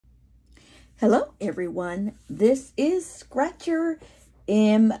Hello everyone, this is Scratcher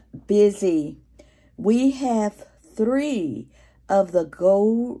M Busy. We have 3 of the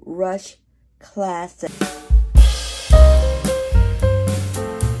Gold Rush Classics.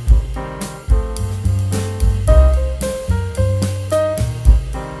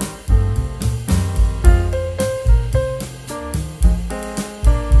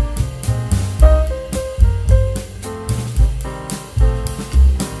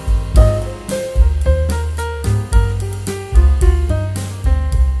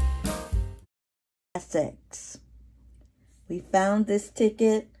 We found this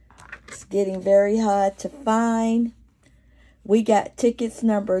ticket. It's getting very hard to find. We got tickets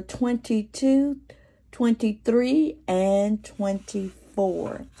number 22, 23, and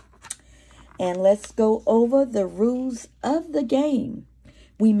 24. And let's go over the rules of the game.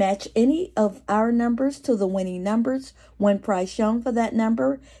 We match any of our numbers to the winning numbers. One prize shown for that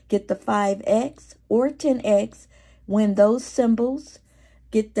number. Get the 5X or 10X. Win those symbols.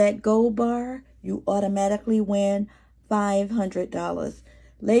 Get that gold bar. You automatically win $500.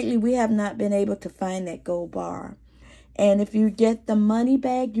 Lately, we have not been able to find that gold bar. And if you get the money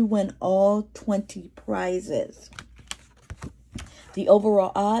bag, you win all 20 prizes. The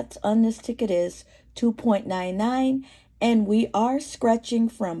overall odds on this ticket is 2.99, and we are scratching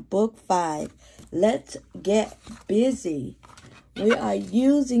from book 5. Let's get busy. We are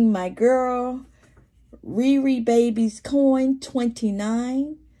using my girl Riri Baby's coin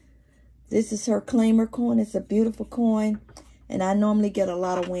 29. This is her claimer coin. It's a beautiful coin. And I normally get a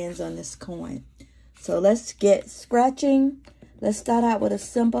lot of wins on this coin. So let's get scratching. Let's start out with a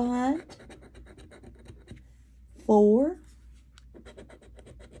symbol hunt. 4.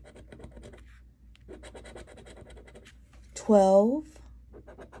 12.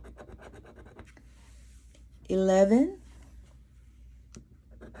 11.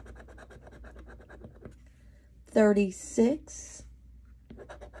 36.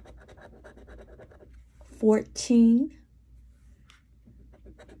 14,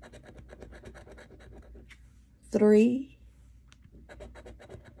 3,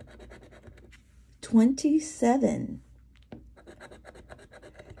 27.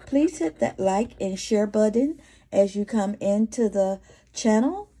 Please hit that like and share button as you come into the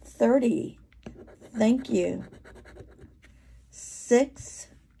channel. 30. Thank you. 6,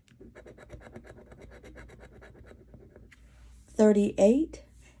 38.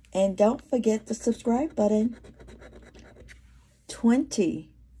 And don't forget the subscribe button. 20.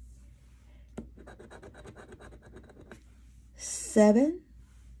 7.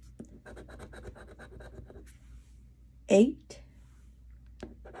 8.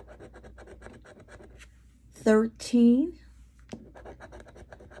 13.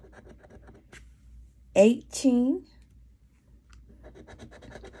 18.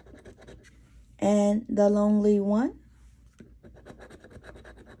 And the lonely one.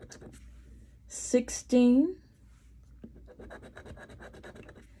 16,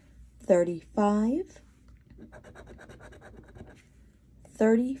 35,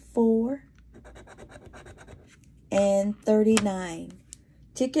 34, and 39.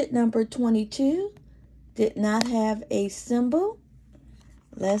 Ticket number 22 did not have a symbol.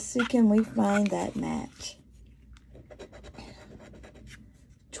 Let's see, can we find that match?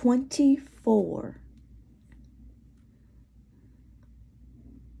 24.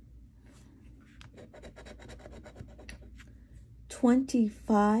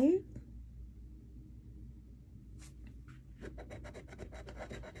 25,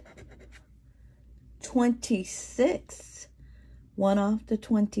 26, one off the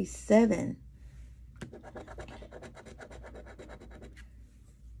 27,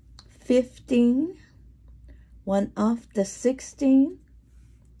 15, one off the 16,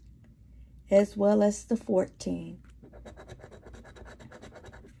 as well as the 14,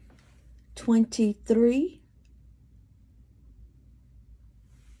 23,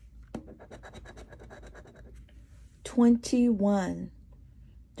 21,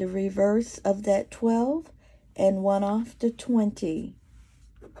 the reverse of that 12, and one off the 20,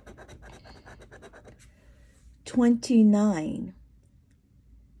 29,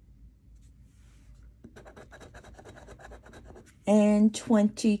 and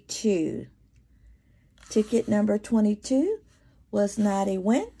 22. Ticket number 22 was not a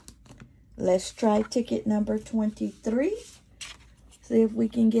win. Let's try ticket number 23. See if we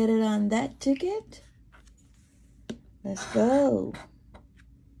can get it on that ticket. Let's go.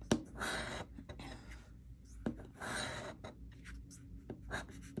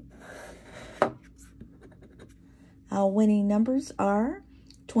 Our winning numbers are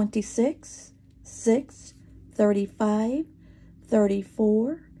 26, 6, 35,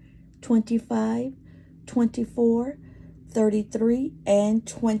 34, 25, 24, 33, and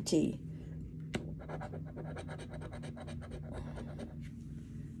 20.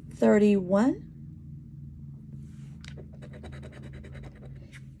 31,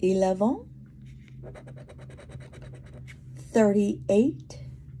 11, 38,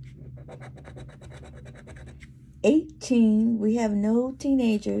 18. We have no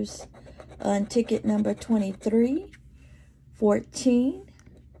teenagers on ticket number 23. 14,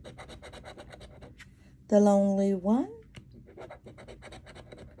 The Lonely One.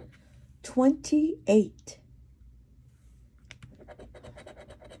 28,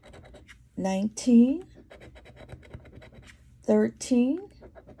 19, 13,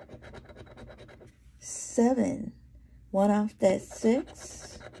 7, one off that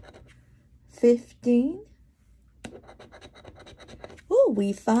 6, 15. Oh,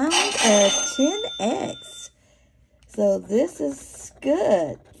 we found a 10X. So this is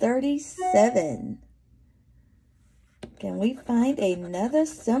good. 37. Can we find another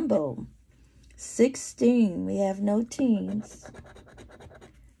symbol? 16. We have no teens.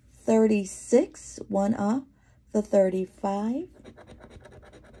 36. One off the 35.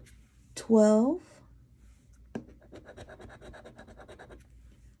 12.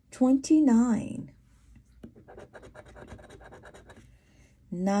 29.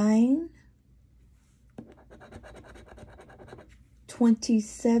 9.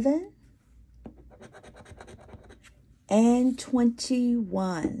 27. And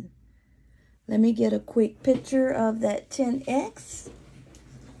 21. Let me get a quick picture of that 10X.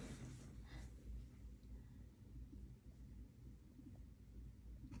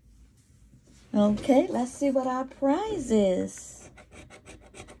 Okay, let's see what our prize is.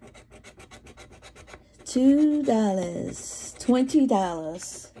 $2,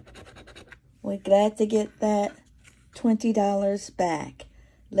 $20. We're glad to get that $20 back.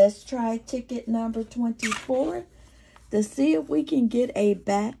 Let's try ticket number 24 to see if we can get a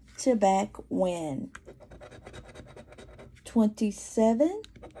back-to-back win. 27,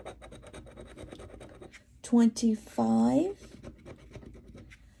 25,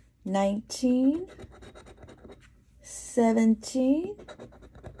 19, 17,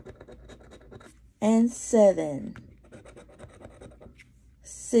 and 7.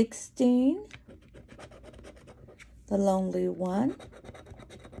 16, The Lonely One.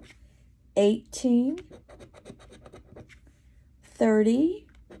 18, 30,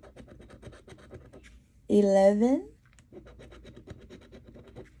 11,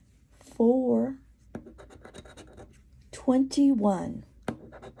 4, 21,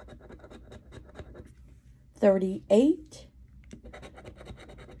 38,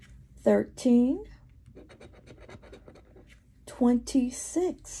 13,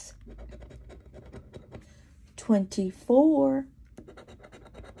 26, 24,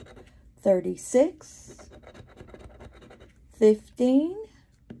 36, 15,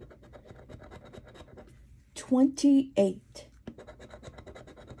 28,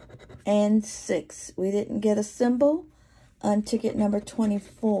 and 6. We didn't get a symbol on ticket number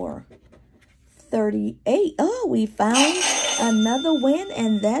 24. 38. Oh, we found another win,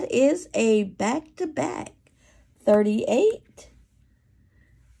 and that is a back-to-back. 38,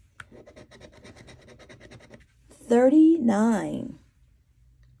 39,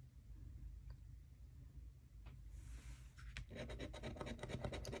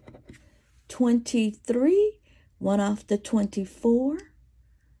 23, one off the 24,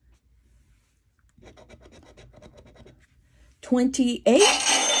 28,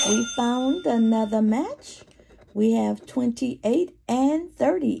 we found another match. We have 28 and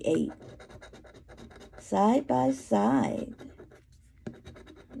 38. Side by side.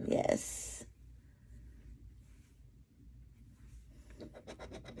 Yes.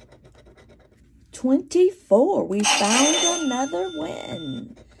 $24. We found another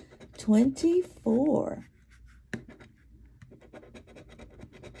win. 24.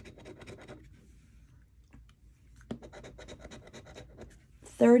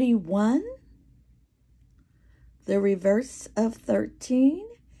 $31. The reverse of 13.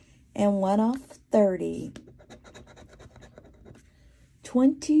 And one off 30.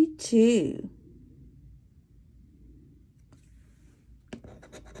 22.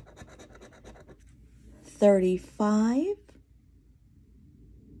 35.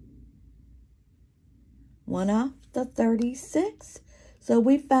 One off the 36. So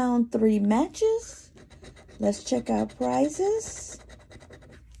we found 3 matches. Let's check our prizes.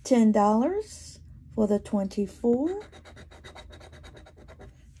 $10 for the 24.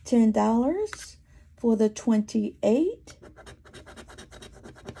 $10 for the 28.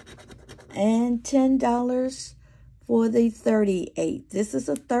 And $10 for the 38. This is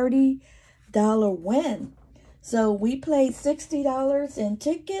a $30 win. So we played $60 in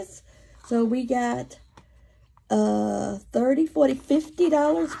tickets. So we got $30, $40,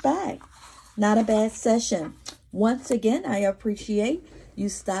 $50 back. Not a bad session. Once again, I appreciate you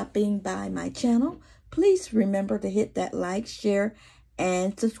stopping by my channel. Please remember to hit that like, share,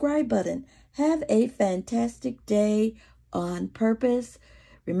 and subscribe button. Have a fantastic day on purpose.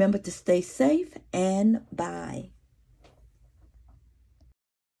 Remember to stay safe and bye.